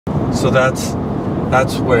so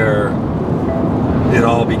that's where it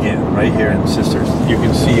all began, right here in Sisters. You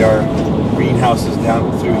can see our greenhouses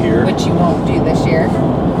down through here. Which you won't do this year.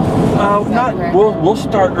 We'll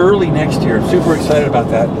start early next year. I'm super excited about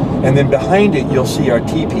that. And then behind it, you'll see our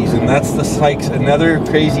teepees, and that's the Sykes, another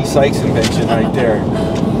crazy Sykes invention right there.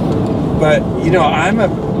 But you know, I'm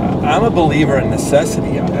a believer in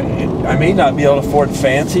necessity. I may not be able to afford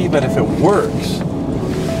fancy, but if it works,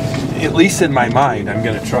 at least in my mind, I'm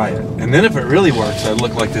going to try it. And then if it really works, I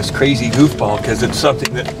look like this crazy goofball because it's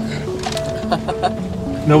something that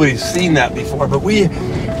nobody's seen that before. But we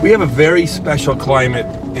have a very special climate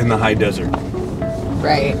in the high desert.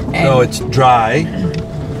 Right. So it's dry,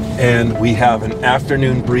 and we have an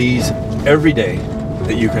afternoon breeze every day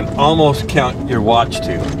that you can almost count your watch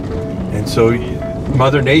to. And so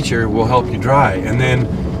Mother Nature will help you dry. And then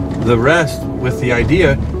the rest with the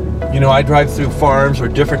idea, you know, I drive through farms or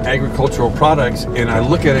different agricultural products, and I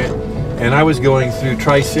look at it, and I was going through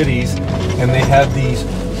Tri-Cities, and they had these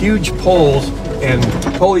huge poles and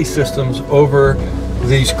pulley systems over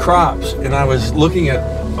these crops, and I was looking at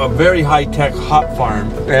a very high-tech hop farm,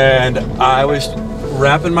 and I was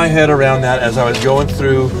wrapping my head around that as I was going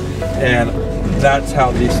through, and that's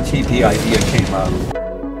how this teepee idea came up.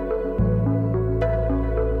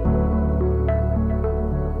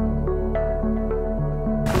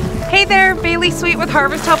 Hey there, Baylee Sweet with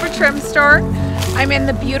Harvest Helper Trim Store. I'm in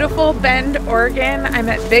the beautiful Bend, Oregon. I'm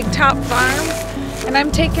at Big Top Farms, and I'm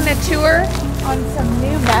taking a tour on some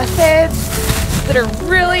new methods that are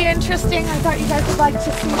really interesting. I thought you guys would like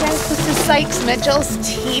to see this. This is Sykes Mitchell's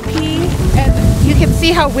teepee, and you can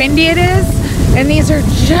see how windy it is, and these are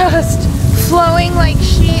just flowing like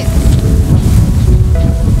sheets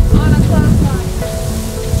on a clothesline.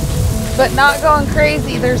 But not going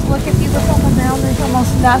crazy. Look, if you look on the ground, there's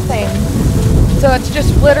almost nothing. So it's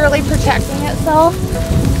just literally protecting itself.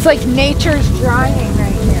 It's like nature's drying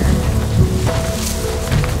right here.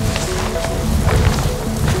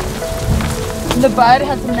 The bud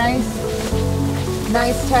has a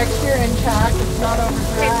nice texture intact. It's not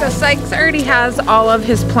overdried. Okay, so Sykes already has all of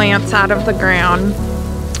his plants out of the ground,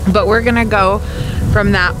 but we're gonna go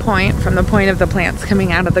from that point, from the point of the plants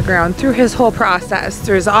coming out of the ground, through his whole process,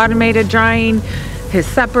 through his automated drying, his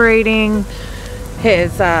separating,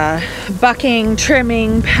 his bucking,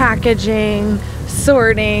 trimming, packaging,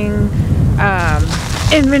 sorting,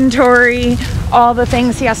 inventory, all the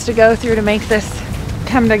things he has to go through to make this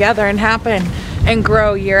come together and happen and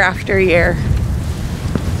grow year after year.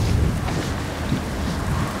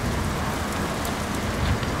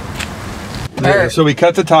 Yeah, so we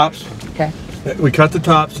cut the tops. Okay. We cut the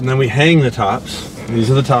tops, and then we hang the tops.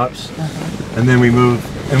 These are the tops. And then we move,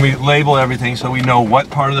 and we label everything so we know what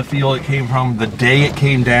part of the field it came from, the day it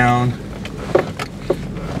came down.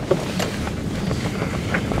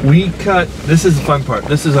 We cut, this is the fun part,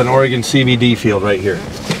 this is an Oregon CBD field right here.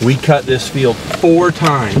 We cut this field 4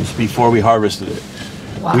 times before we harvested it.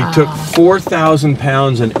 Wow. We took 4,000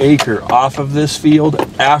 pounds an acre off of this field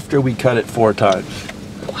after we cut it 4 times.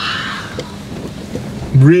 Wow.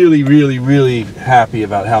 Really, really, really happy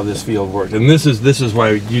about how this field worked. And this is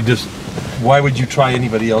why why would you try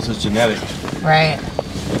anybody else's genetics? Right.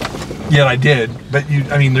 Yet I did, but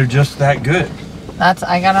I mean, they're just that good.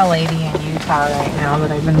 I got a lady in Utah right now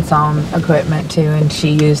that I've been selling equipment to, and she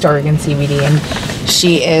used Oregon CBD, and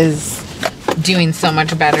she is doing so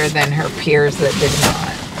much better than her peers that did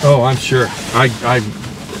not. Oh, I'm sure.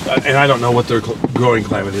 And I don't know what their growing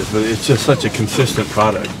climate is, but it's just such a consistent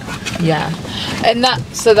product. Yeah, and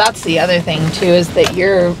so that's the other thing too, is that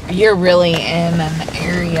you're really in an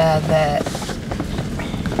area that,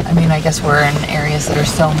 I mean, I guess we're in areas that are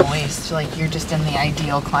so moist. Like, you're just in the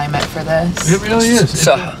ideal climate for this. It really is.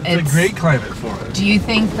 So it's a great climate for it. Do you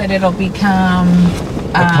think that it'll become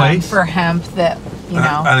a place for hemp that, you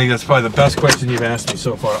know? I think that's probably the best question you've asked me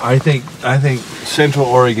so far. I think Central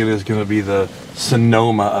Oregon is going to be the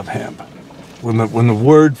Sonoma of hemp. When the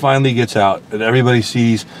word finally gets out and everybody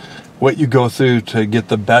sees what you go through to get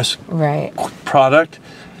the best product,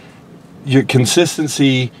 your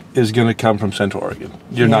consistency is going to come from Central Oregon.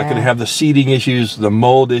 You're not going to have the seeding issues, the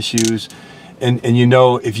mold issues, and you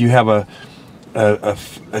know, if you have a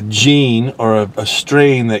gene or a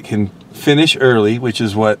strain that can finish early, which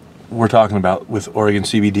is what we're talking about with Oregon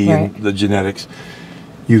CBD and the genetics,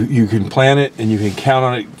 you can plant it and you can count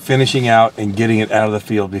on it finishing out and getting it out of the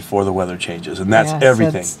field before the weather changes, and that's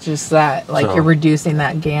everything. So it's just that, like, you're reducing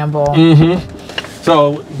that gamble.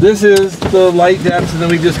 So this is the light depths, and then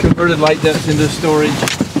we just converted light depths into storage.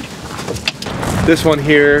 This one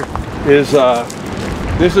here is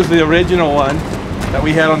this is the original one that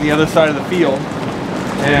we had on the other side of the field,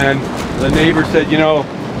 and the neighbor said, you know,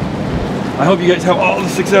 I hope you guys have all the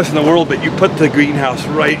success in the world, but you put the greenhouse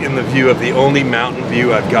right in the view of the only mountain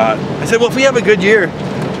view I've got. I said, well, if we have a good year,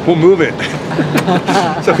 we'll move it.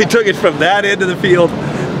 So we took it from that end of the field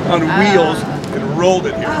on wheels and rolled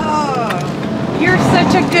it here. Oh, you're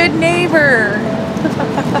such a good neighbor.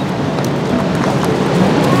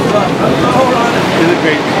 Is it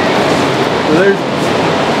great? So there's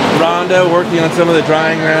Rhonda working on some of the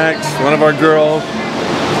drying racks, one of our girls.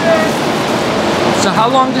 So how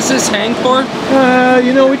long does this hang for?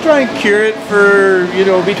 You know, we try and cure it for, you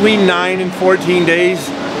know, between 9 and 14 days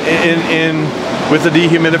with the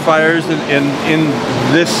dehumidifiers, and in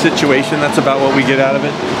this situation, that's about what we get out of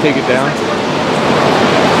it. Take it down.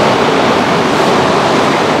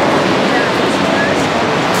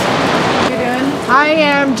 I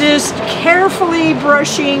am just carefully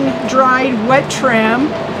brushing dried wet trim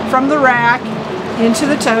from the rack into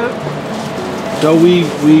the tote. So we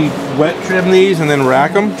wet trim these and then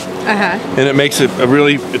rack them, and it makes it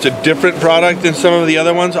it's a different product than some of the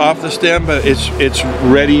other ones off the stem, but it's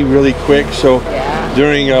ready really quick. So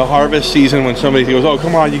during a harvest season, when somebody goes, oh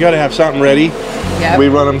come on, you got to have something ready, we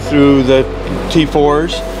run them through the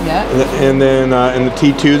T4s, and then and the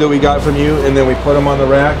T2 that we got from you, and then we put them on the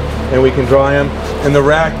rack and we can dry them. And the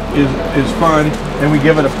rack is fun, and we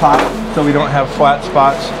give it a pop so we don't have flat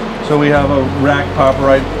spots. So we have a rack popper.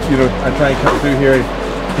 I try and come through here and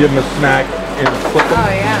give them a smack and flip them. Oh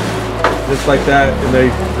yeah. Just like that, and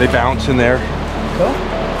they bounce in there. Cool.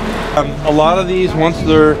 A lot of these, once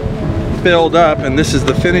they're filled up, and this is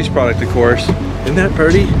the finished product, of course. Isn't that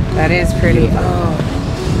pretty? That is pretty. Oh,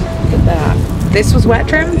 look at that. This was wet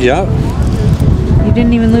trim? Yeah. You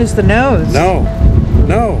didn't even lose the nose.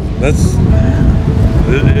 No, that's.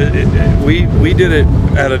 We did it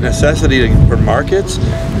out of necessity for markets,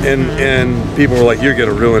 and people were like, "You're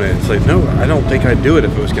gonna ruin it." It's like, no, I don't think I'd do it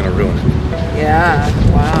if it was gonna ruin it. Yeah.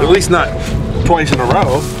 Wow. At least not twice in a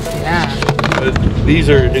row. Yeah. But these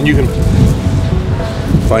are, and you can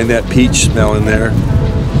find that peach smell in there.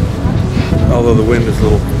 Although the wind is a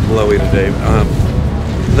little blowy today.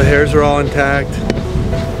 The hairs are all intact.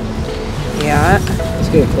 Yeah. Let's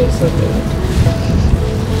get a close up there.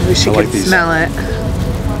 We should like these. smell it.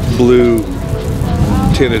 Blue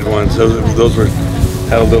tinted ones. Those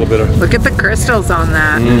had a little bit of. Look at the crystals on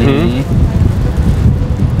that.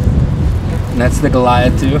 And that's the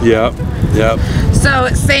Goliath too? Yep. So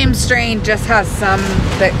same strain, just has some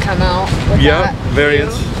that come out with that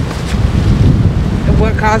variants. too?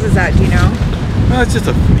 What causes that, do you know? Well, it's just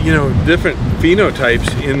different phenotypes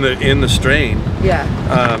in the strain. Yeah.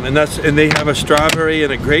 And they have a strawberry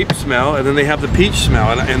and a grape smell, and then they have the peach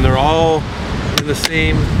smell, and they're all in the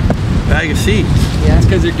same bag of seeds. Yeah. It's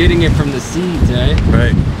because they're getting it from the seeds, eh?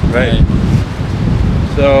 Right.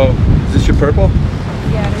 So, is this your purple?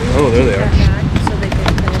 Yeah. Oh, there they are. So they can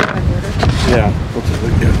fill it by order. Yeah.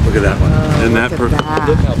 Look at that one. And that purple.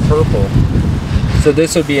 Look how purple. So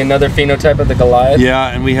this would be another phenotype of the Goliath? Yeah,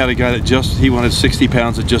 and we had a guy that he wanted 60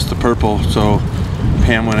 pounds of just the purple, so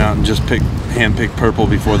Pam went out and just hand-picked purple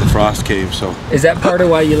before the frost came. So is that part of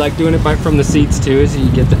why you like doing it from the seeds too? Is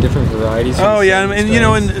you get the different varieties? Oh yeah, and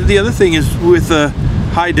and the other thing is with the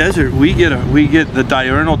high desert, we get the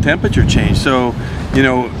diurnal temperature change. So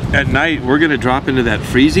at night we're going to drop into that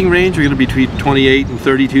freezing range. We're going to be between 28 and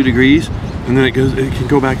 32 degrees, and then it can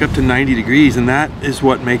go back up to 90 degrees, and that is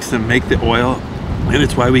what makes them make the oil. And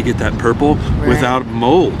it's why we get that purple without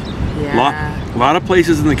mold. Yeah. A lot of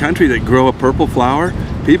places in the country that grow a purple flower,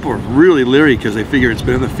 people are really leery because they figure it's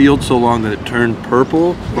been in the field so long that it turned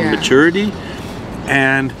purple from maturity,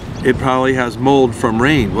 and it probably has mold from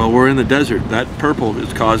rain. Well, we're in the desert. That purple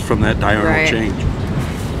is caused from that diurnal change.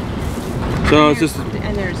 So it's just.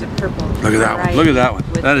 And there's a purple. Look at that one. Look at that one.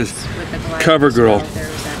 That is cover girl.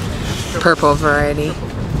 Purple variety.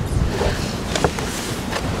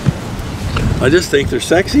 I just think they're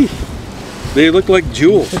sexy. They look like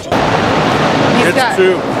jewels. It's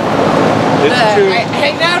true. It's true.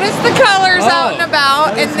 I noticed the colors out and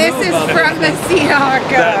about, and this is from the Seahawk.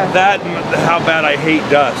 That and how bad I hate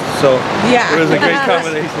dust. So it was a great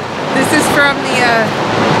combination. This is from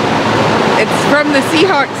it's from the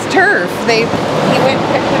Seahawks turf. He went and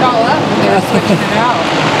picked it all up, and they're switching it out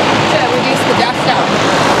to reduce the dust out.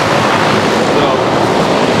 So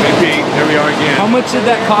here we are again. How much did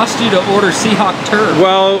that cost you to order Seahawk turf?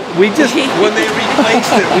 Well, we just, when they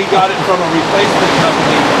replaced it, we got it from a replacement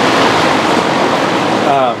company.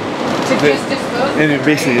 And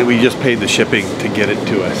basically we just paid the shipping to get it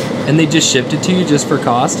to us. And they just shipped it to you just for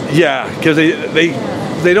cost? Yeah, because they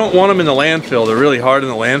they don't want them in the landfill. They're really hard in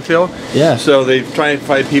the landfill. Yeah. So they try and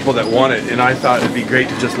find people that want it, and I thought it'd be great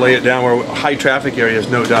to just lay it down where high traffic areas,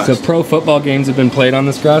 no dust. So pro football games have been played on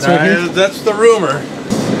this grass right here? That's the rumor.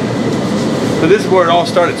 So this is where it all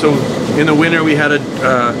started. So in the winter we had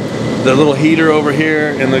the little heater over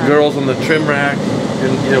here, and the girls on the trim rack,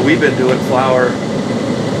 and you know, we've been doing flower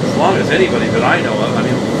as long as anybody that I know of. I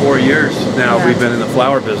mean, 4 years now we've been in the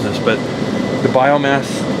flower business, but the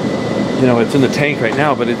biomass, you know, it's in the tank right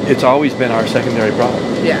now, but it's always been our secondary product.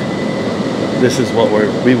 Yeah. This is what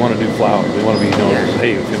we want to do flower. We want to be known as,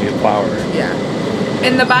 hey, it's going to be a flower. Yeah.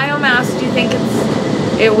 And the biomass, do you think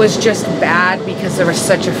it was just bad because there was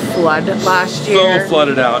such a flood last year? So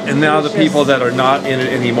flooded out, and now the people that are not in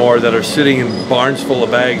it anymore, that are sitting in barns full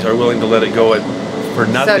of bags, are willing to let it go for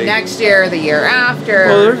nothing. So next year, the year after.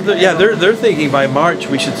 Well, they're thinking by March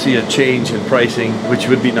we should see a change in pricing, which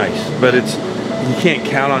would be nice. But you can't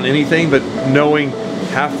count on anything. But knowing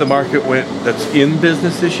half the market that's in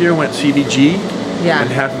business this year went CBG, and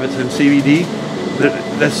half of it's in CBD,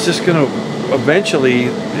 that's just going to eventually,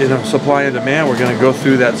 you know, supply and demand. We're going to go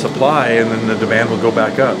through that supply, and then the demand will go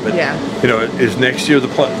back up. But you know, is next year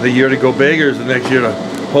the year to go big, or is the next year to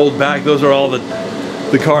hold back? Those are all the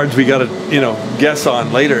cards we got to, you know, guess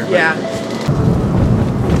on later. Yeah.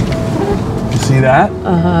 You see that?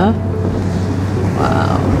 Uh-huh.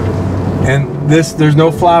 Wow. And there's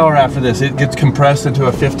no flour after this. It gets compressed into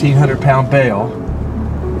a 1,500-pound bale.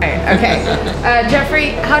 Okay. Jeffrey,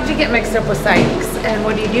 how'd you get mixed up with Sykes, and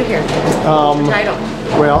what do you do here? What's your title?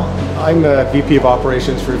 Well, I'm a VP of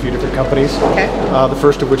operations for a few different companies. Okay. The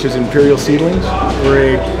first of which is Imperial Seedlings.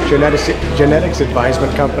 We're a genetics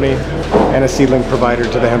advisement company and a seedling provider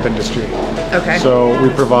to the hemp industry. Okay. So we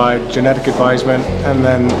provide genetic advisement, and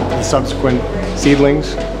then the subsequent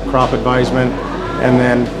seedlings, crop advisement, and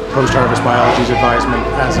then post-harvest biologies advisement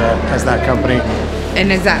as that company. And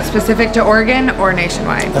is that specific to Oregon or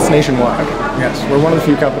nationwide? That's nationwide. Okay. Yes, we're one of the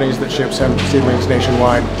few companies that ships hemp seedlings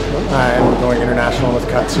nationwide, and we're going international with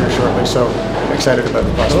cuts here shortly, so excited about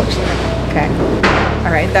the prospects there. Okay.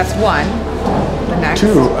 All right, that's one. The next?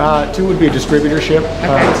 Two would be a distributorship.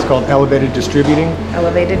 It's called Elevated Distributing.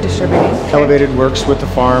 Elevated Distributing. Okay. Elevated works with the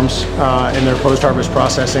farms in their post-harvest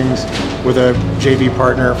processings with a JV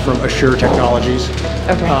partner from Assure Technologies.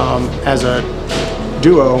 Okay. As a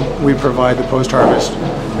duo, we provide the post-harvest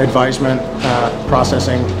advisement,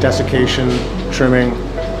 processing, desiccation, trimming,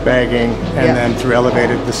 bagging, and then through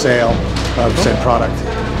Elevated, the sale of said product,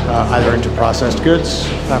 either into processed goods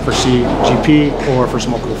for CGP or for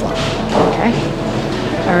smokable flower. Okay.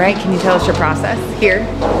 All right, can you tell us your process here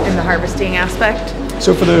in the harvesting aspect?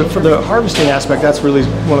 So for the harvesting aspect, that's really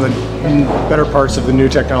one of the better parts of the new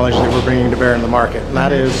technology that we're bringing to bear in the market. And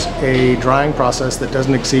that is a drying process that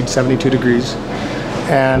doesn't exceed 72 degrees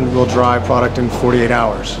and will dry product in 48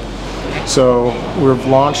 hours. So we've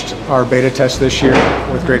launched our beta test this year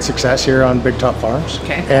with great success here on Big Top Farms,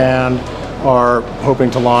 and are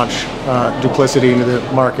hoping to launch Duplicity into the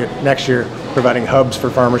market next year, providing hubs for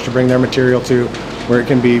farmers to bring their material to, where it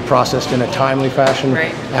can be processed in a timely fashion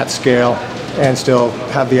at scale, and still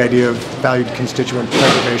have the idea of valued constituent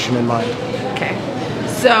preservation in mind. Okay.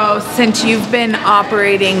 So since you've been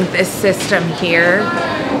operating this system here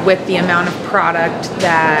with the amount of product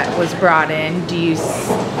that was brought in,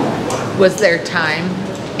 was there time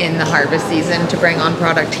in the harvest season to bring on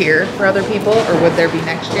product here for other people, or would there be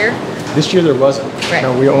next year? This year there wasn't. Right.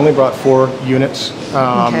 No, we only brought 4 units. The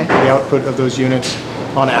output of those units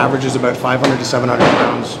on average is about 500 to 700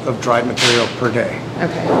 pounds of dried material per day.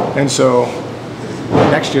 Okay. And so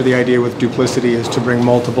next year the idea with Duplicity is to bring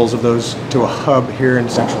multiples of those to a hub here in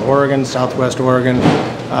Central Oregon, Southwest Oregon,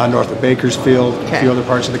 north of Bakersfield, a few other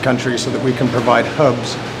parts of the country, so that we can provide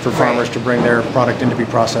hubs for farmers to bring their product in to be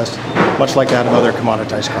processed, much like that of other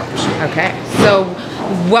commoditized crops. Okay, so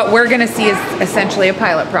what we're gonna see is essentially a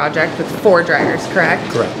pilot project with 4 dryers, correct?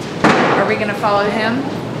 Correct. Are we gonna follow him?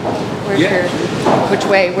 Which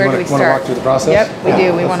way, where do we start? Want to walk through the process? Yep, we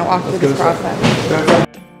do, we wanna walk through this process.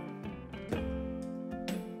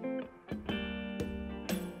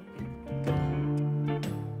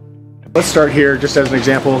 Let's start here just as an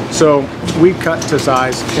example. So we cut to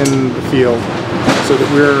size in the field, so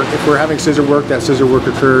that if we're having scissor work, that scissor work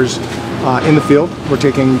occurs in the field. We're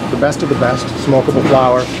taking the best of the best, smokable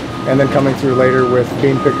flower, and then coming through later with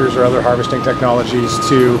bean pickers or other harvesting technologies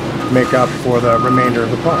to make up for the remainder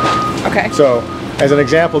of the product. Okay. So as an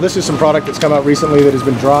example, this is some product that's come out recently that has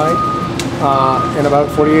been dried in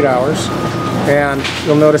about 48 hours. And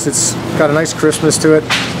you'll notice it's got a nice crispness to it.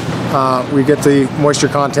 We get the moisture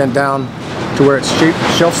content down to where it's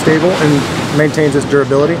shelf stable and maintains its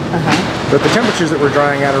durability. But the temperatures that we're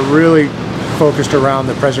drying at are really focused around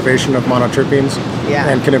the preservation of monoterpenes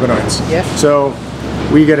and cannabinoids. Yep. So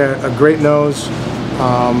we get a great nose,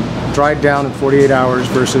 dried down in 48 hours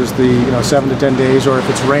versus the 7 to 10 days, or if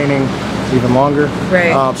it's raining, even longer.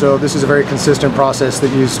 Right. So this is a very consistent process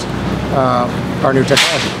that used our new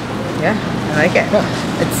technology. Yeah, I like it.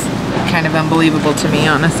 Yeah. It's kind of unbelievable to me,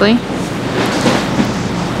 honestly.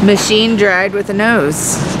 Machine dried with a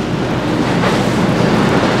nose.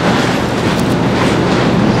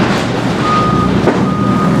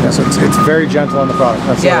 Yeah, so it's very gentle on the product.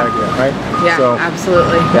 That's the idea, right? Yeah, so,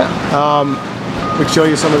 absolutely. Yeah. We can show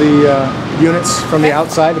you some of the units from the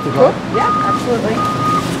outside if you want. Yeah, absolutely.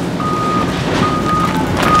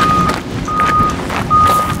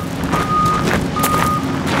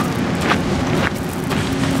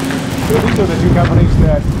 These are the two companies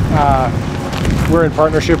that we're in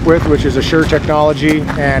partnership with, which is Assure Technology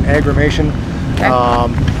and Agrimation.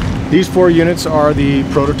 Okay. These 4 units are the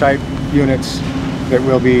prototype units that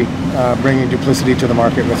we'll be bringing Duplicity to the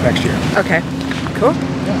market with next year. Okay, cool.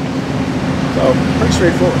 Yeah. So pretty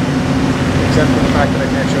straightforward, except for the fact that I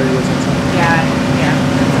can't show you what's inside.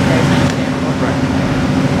 Right.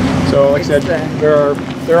 So like I said,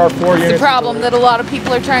 there are 4 units. It's a problem that a lot of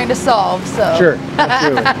people are trying to solve, so. Sure,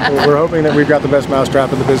 absolutely. We're hoping that we've got the best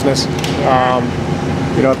mousetrap in the business.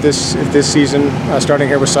 If this season, starting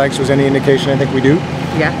here with Sykes, was any indication, I think we do.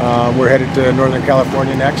 Yeah. We're headed to Northern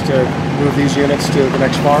California next to move these units to the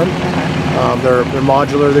next farm. They're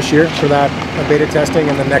modular this year for that beta testing,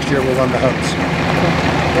 and then next year we'll run the hubs.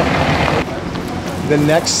 The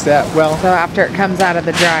next step, So after it comes out of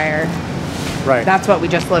the dryer, right. that's what we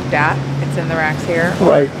just looked at. It's in the racks here.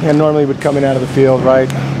 Right, and normally would come in out of the field, right?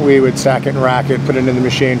 We would sack it and rack it, put it in the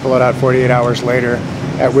machine, pull it out 48 hours later,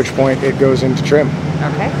 at which point it goes into trim.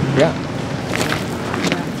 Okay. Yeah.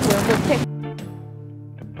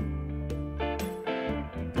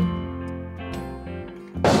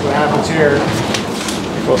 What happens here,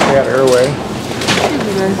 if we'll stay out of her way,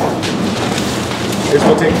 is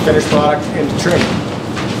we'll take the finished product into trim,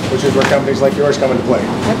 which is where companies like yours come into play.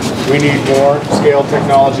 We need more scaled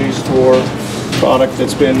technologies for product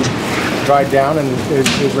that's been dried down and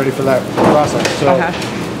is ready for that process. So,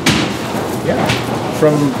 yeah,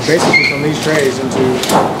 basically from these trays into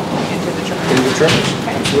the trimmers.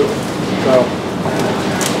 Absolutely. So,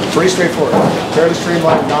 pretty straightforward. Fairly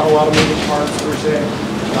streamlined, not a lot of moving parts per se.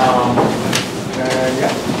 And yeah,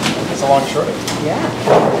 that's a long short. Yeah,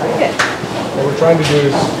 I like it. What we're trying to do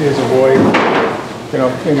is avoid,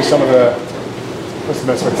 maybe some of the, what's the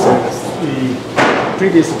best way to say this, the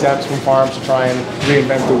previous attempts from farms to try and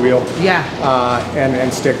reinvent the wheel. Yeah.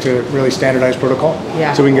 And stick to really standardized protocol.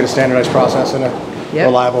 Yeah. So we can get a standardized process and a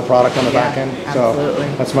reliable product on the back end. Absolutely.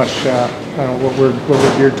 So that's much what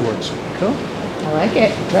we're geared towards. Cool. I like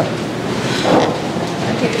it. Yeah. I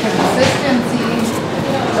like it. Consistency.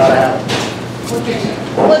 Gotta have it. Look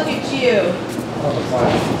at you.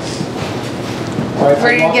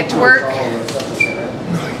 Ready to get to work?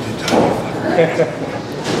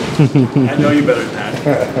 I know you better than that.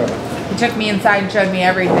 He took me inside and showed me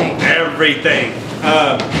everything. Everything.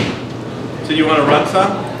 So you want to run some?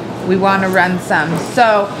 We want to run some.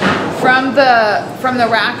 So from the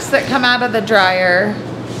racks that come out of the dryer,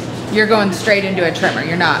 you're going straight into a trimmer.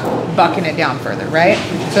 You're not bucking it down further, right?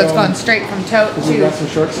 So it's going straight from tote to... We've got some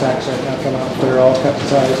short stacks right now coming out. They're all cut to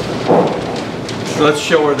size. So let's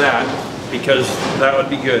show her that, because that would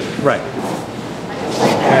be good. Right.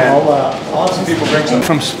 And I'll have some people bring some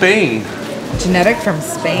From Spain. Genetic from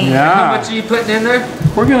Spain. Yeah. How much are you putting in there?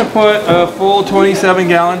 We're gonna put a full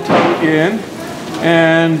 27-gallon tote in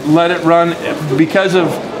and let it run, because of,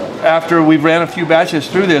 after we've ran a few batches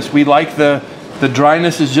through this, we like the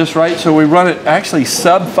dryness is just right, so we run it actually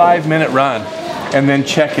sub 5-minute run and then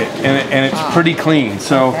check it, and it's pretty clean.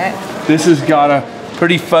 So this has got a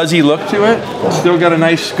pretty fuzzy look to it. Still got a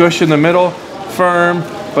nice squish in the middle, firm,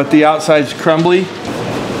 but the outside's crumbly.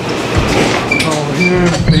 Oh, here,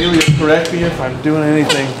 Baylee will correct me if I'm doing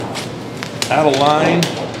anything out of line.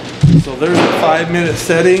 So there's a 5-minute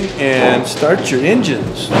setting, and start your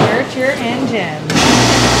engines. Start your engine.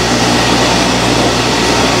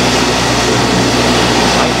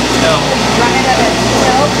 Run it at a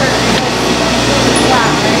tilt or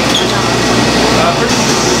flat, right? Or not?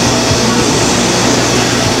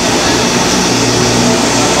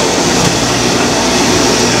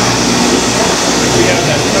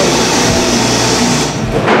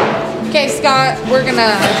 Okay, Scott, we're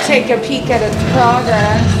gonna take a peek at its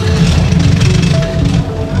progress.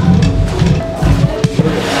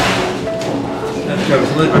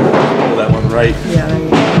 Pull that one right. Yeah, there you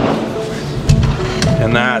go.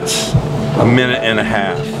 And that's a minute and a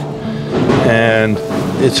half. and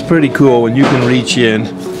it's pretty cool when you can reach in.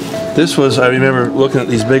 This was, I remember looking at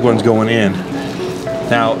these big ones going in.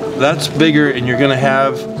 Now that's bigger, and you're gonna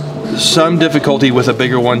have some difficulty with a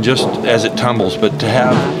bigger one just as it tumbles, but to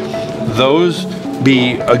have those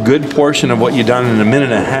be a good portion of what you've done in a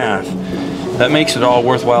minute and a half, that makes it all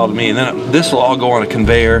worthwhile to me. And then this will all go on a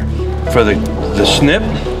conveyor for the snip.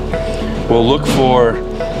 We'll look for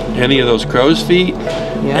any of those crow's feet,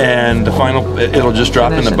 and the final, it'll just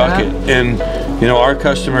drop in the bucket. And you know, our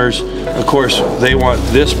customers, of course, they want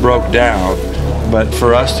this broke down, but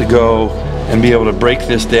for us to go and be able to break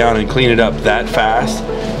this down and clean it up that fast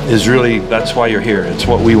is really, that's why you're here. It's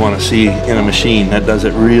what we want to see in a machine that does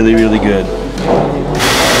it really, really good.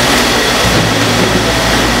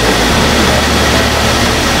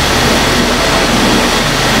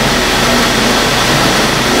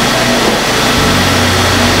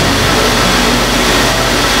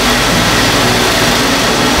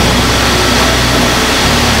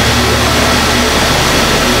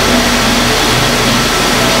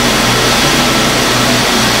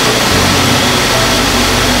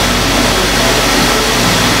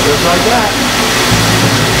 Just like that.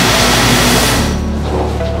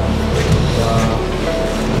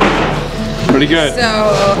 Pretty good. So,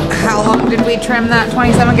 how long did we trim that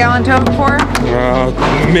 27-gallon tote for?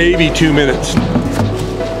 Maybe 2 minutes.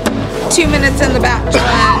 2 minutes in the batch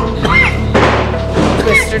one.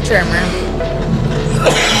 Twister trimmer.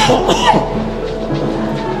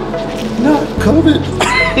 Not COVID.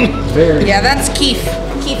 Very. Yeah, that's keef.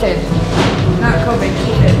 Keefid. Not COVID,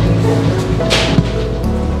 keefid.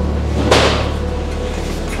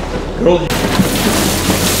 So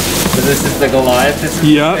this is the Goliath?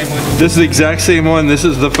 Yeah, this is the exact same one. This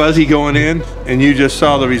is the fuzzy going in, and you just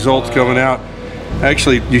saw the results coming out.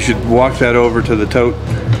 Actually, you should walk that over to the tote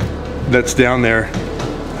that's down there.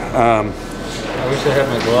 I wish I had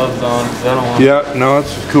my gloves on, because I don't want. Yeah, no,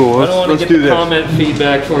 it's cool. Let's do this. Comment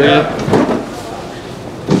feedback for you. Yeah.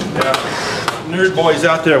 Nerd boys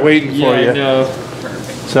out there waiting for you. I know.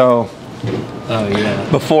 So, oh yeah.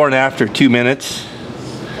 Before and after 2 minutes.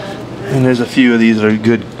 And there's a few of these that are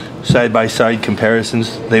good side-by-side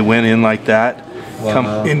comparisons. They went in like that. Wow.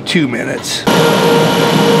 Come in 2 minutes.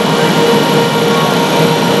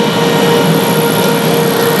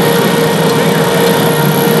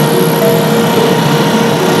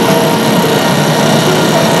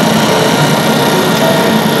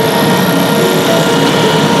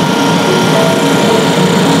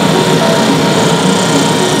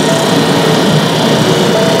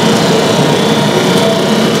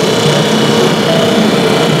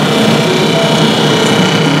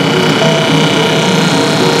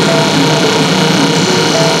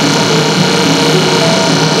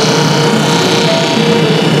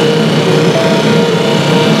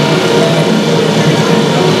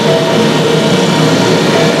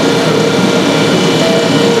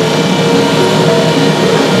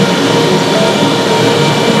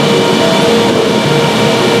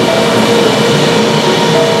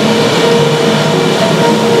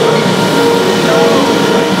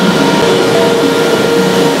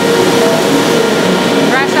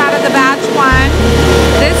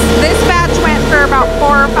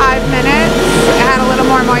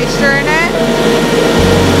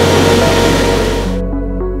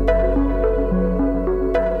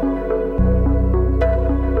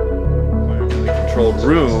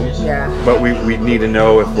 Room, but we need to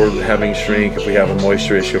know if we're having shrink, if we have a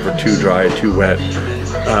moisture issue, if we're too dry, too wet.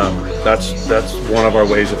 That's one of our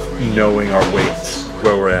ways of knowing our weights,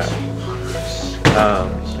 where we're at.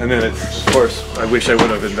 And then it's, of course, I wish I would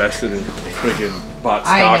have invested in freaking bought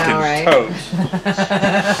stock in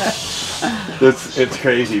totes. It's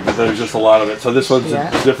crazy, but there's just a lot of it. So this one's a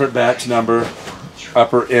different batch number,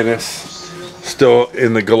 upper Innis. Still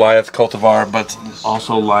in the Goliath cultivar, but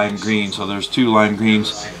also lime green. So there's two lime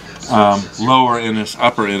greens, lower Innis,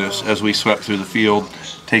 upper Innis, as we swept through the field,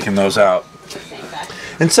 taking those out.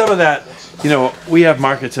 And some of that, you know, we have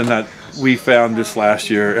markets in that we found this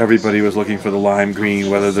last year, everybody was looking for the lime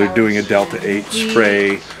green, whether they're doing a Delta 8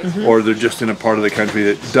 spray or they're just in a part of the country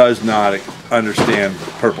that does not understand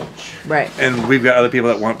purple. Right. And we've got other people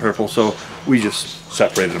that want purple, so we just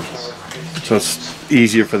separated them. So it's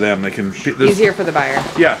easier for them. They can easier for the buyer.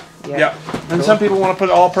 Yeah, yeah. And cool. Some people want to put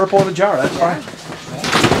all purple in a jar. That's fine.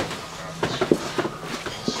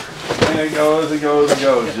 And it goes, it goes, it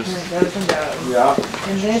goes. Just it goes and goes. Yeah.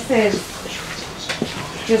 And this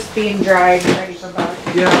is just being dried, ready for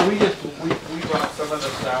bugs. Yeah, we brought some of the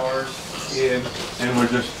sours in, and we're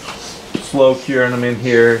just slow curing them in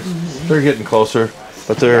here. They're getting closer,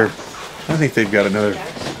 but they're. I think they've got another.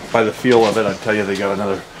 By the feel of it, I'd tell you they got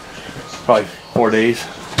another. Probably 4 days.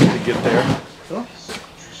 to get there.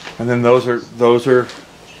 And then those are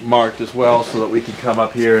marked as well, so that we can come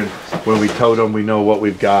up here and when we tote them, we know what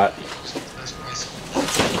we've got.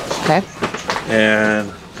 Okay.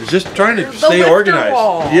 And just trying to stay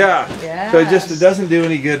organized. Yeah. Yes. So it doesn't do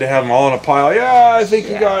any good to have them all in a pile. Yeah, I think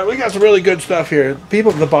we got some really good stuff here.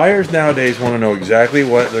 The buyers nowadays want to know exactly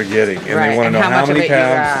what they're getting, and they want to know how many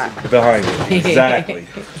pounds behind it. Exactly.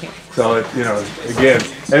 So again,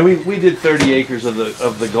 and we did 30 acres of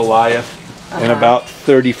the Goliath, and about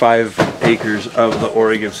 35 acres of the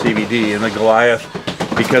Oregon CBD. And the Goliath,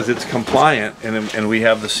 because it's compliant and we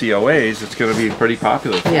have the COAs, it's going to be pretty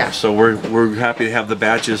popular for us. So we're happy to have the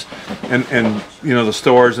batches, and the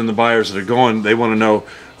stores and the buyers that are going, they want to know,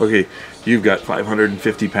 okay, you've got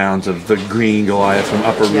 550 pounds of the green Goliath from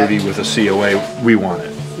Upper Rudy with a COA. We want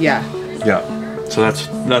it. Yeah. Yeah. So that's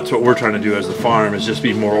what we're trying to do as the farm, is just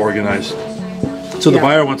be more organized. So the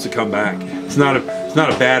buyer wants to come back. It's not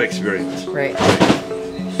a bad experience. Right.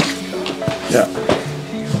 Yeah.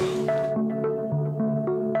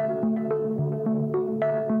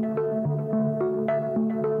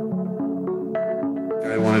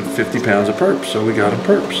 I wanted 50 pounds of perps, so we got him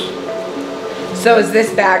perps. So is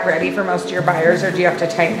this bag ready for most of your buyers, or do you have to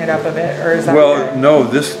tighten it up a bit, or is that Well, no,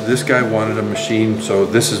 this guy wanted a machine, so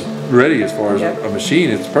this is ready as far as a machine.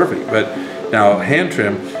 It's perfect. But now hand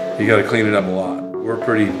trim, you got to clean it up a lot.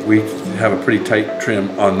 We have a pretty tight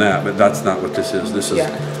trim on that, but that's not what this is. This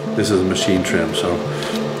is a machine trim, so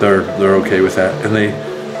they're okay with that, and they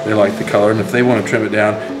like the color. And if they want to trim it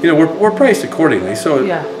down, we're priced accordingly. So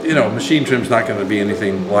machine trim's not going to be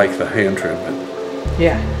anything like the hand trim, but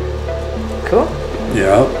cool.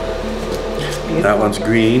 Yeah. That one's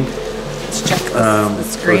green. Let's check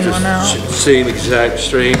this green one out. Same exact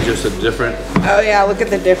strain, just a different. Oh yeah, look at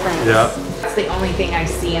the difference. Yeah. That's the only thing I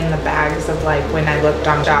see in the bags of like when I looked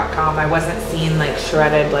on .com. I wasn't seeing like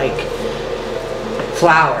shredded like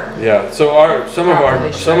flour. Yeah. So some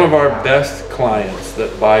of our best clients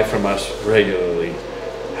that buy from us regularly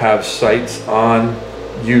have sites on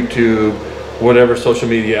YouTube, whatever social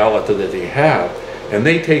media outlet that they have, and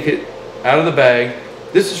they take it out of the bag.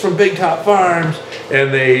 This is from Big Top Farms,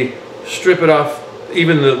 and they strip it off,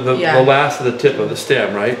 even the last of the tip of the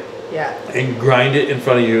stem, right? Yeah. And grind it in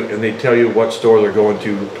front of you, and they tell you what store they're going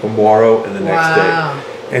to tomorrow and the next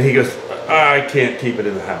day. And he goes, I can't keep it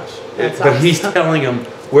in the house. But he's telling them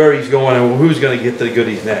where he's going and who's going to get the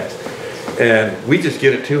goodies next. And we just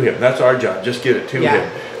get it to him. That's our job, just get it to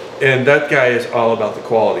him. And that guy is all about the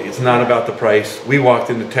quality. It's not about the price. We walked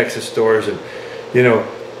into Texas stores, and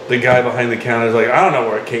the guy behind the counter is like, I don't know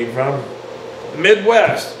where it came from.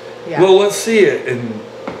 Midwest. Well, let's see it. And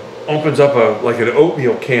opens up an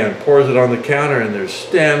oatmeal can, pours it on the counter, and there's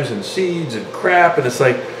stems and seeds and crap, and it's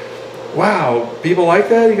like, wow, people like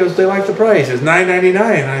that? He goes, they like the price. It's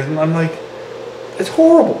 $9.99. I'm like, it's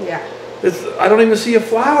horrible. Yeah. I don't even see a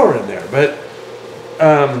flower in there. But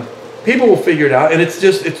people will figure it out, and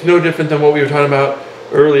it's no different than what we were talking about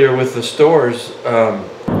earlier with the stores.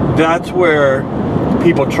 That's where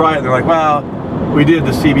people try it, and they're like, well, we did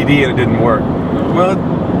the CBD and it didn't work. Well,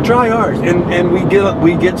 try ours, and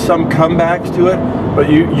we get some comebacks to it, but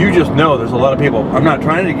you just know there's a lot of people, I'm not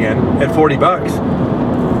trying it again at 40 bucks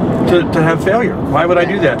to have failure. Why would I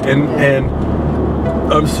do that? And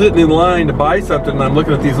I'm sitting in line to buy something, and I'm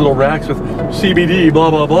looking at these little racks with CBD, blah,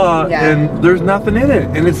 blah, blah, and there's nothing in it.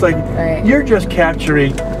 And it's like, you're just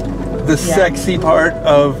capturing the sexy part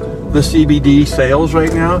of the CBD sales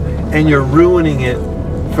right now, and you're ruining it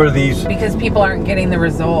for these, because people aren't getting the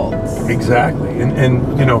results. Exactly. And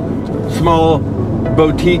small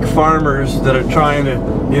boutique farmers that are trying to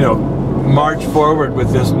march forward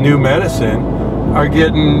with this new medicine are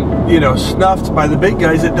getting snuffed by the big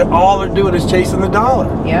guys that all they're doing is chasing the dollar.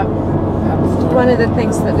 Yep. One of the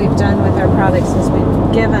things that we've done with our products is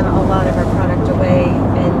we've given a lot of our product away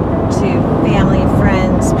and to family,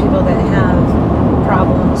 friends, people that have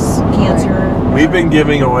problems, cancer. We've been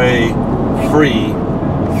giving away free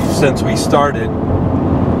since we started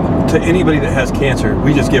to anybody that has cancer.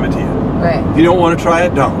 We just give it to you. Right. If you don't want to try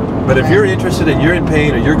it, don't. But if you're interested and you're in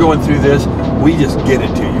pain or you're going through this, we just get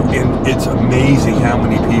it to you. And it's amazing how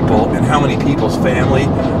many people and how many people's family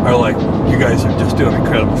are like, you guys are just doing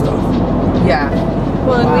incredible stuff. Yeah.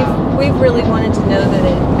 Well, and we've really wanted to know that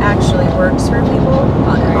it actually works for people.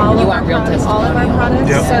 All of our products.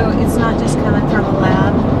 Yep. So it's not just coming from a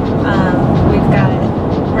lab. We've got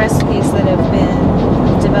recipes that have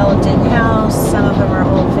been developed in-house. Some of them are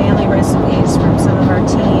old family recipes from some of our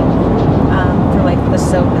team for like the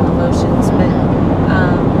soap and the lotions.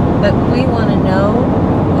 But we want to know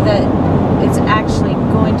that it's actually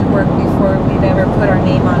going to work before we've ever put our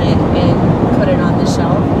name on it and put it on the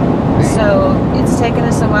shelf.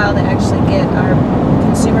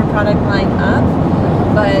 product line up,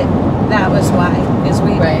 but that was why, is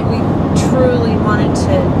we truly wanted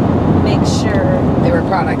to make sure They were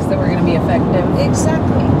products that were going to be effective.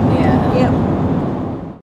 exactly. Yeah.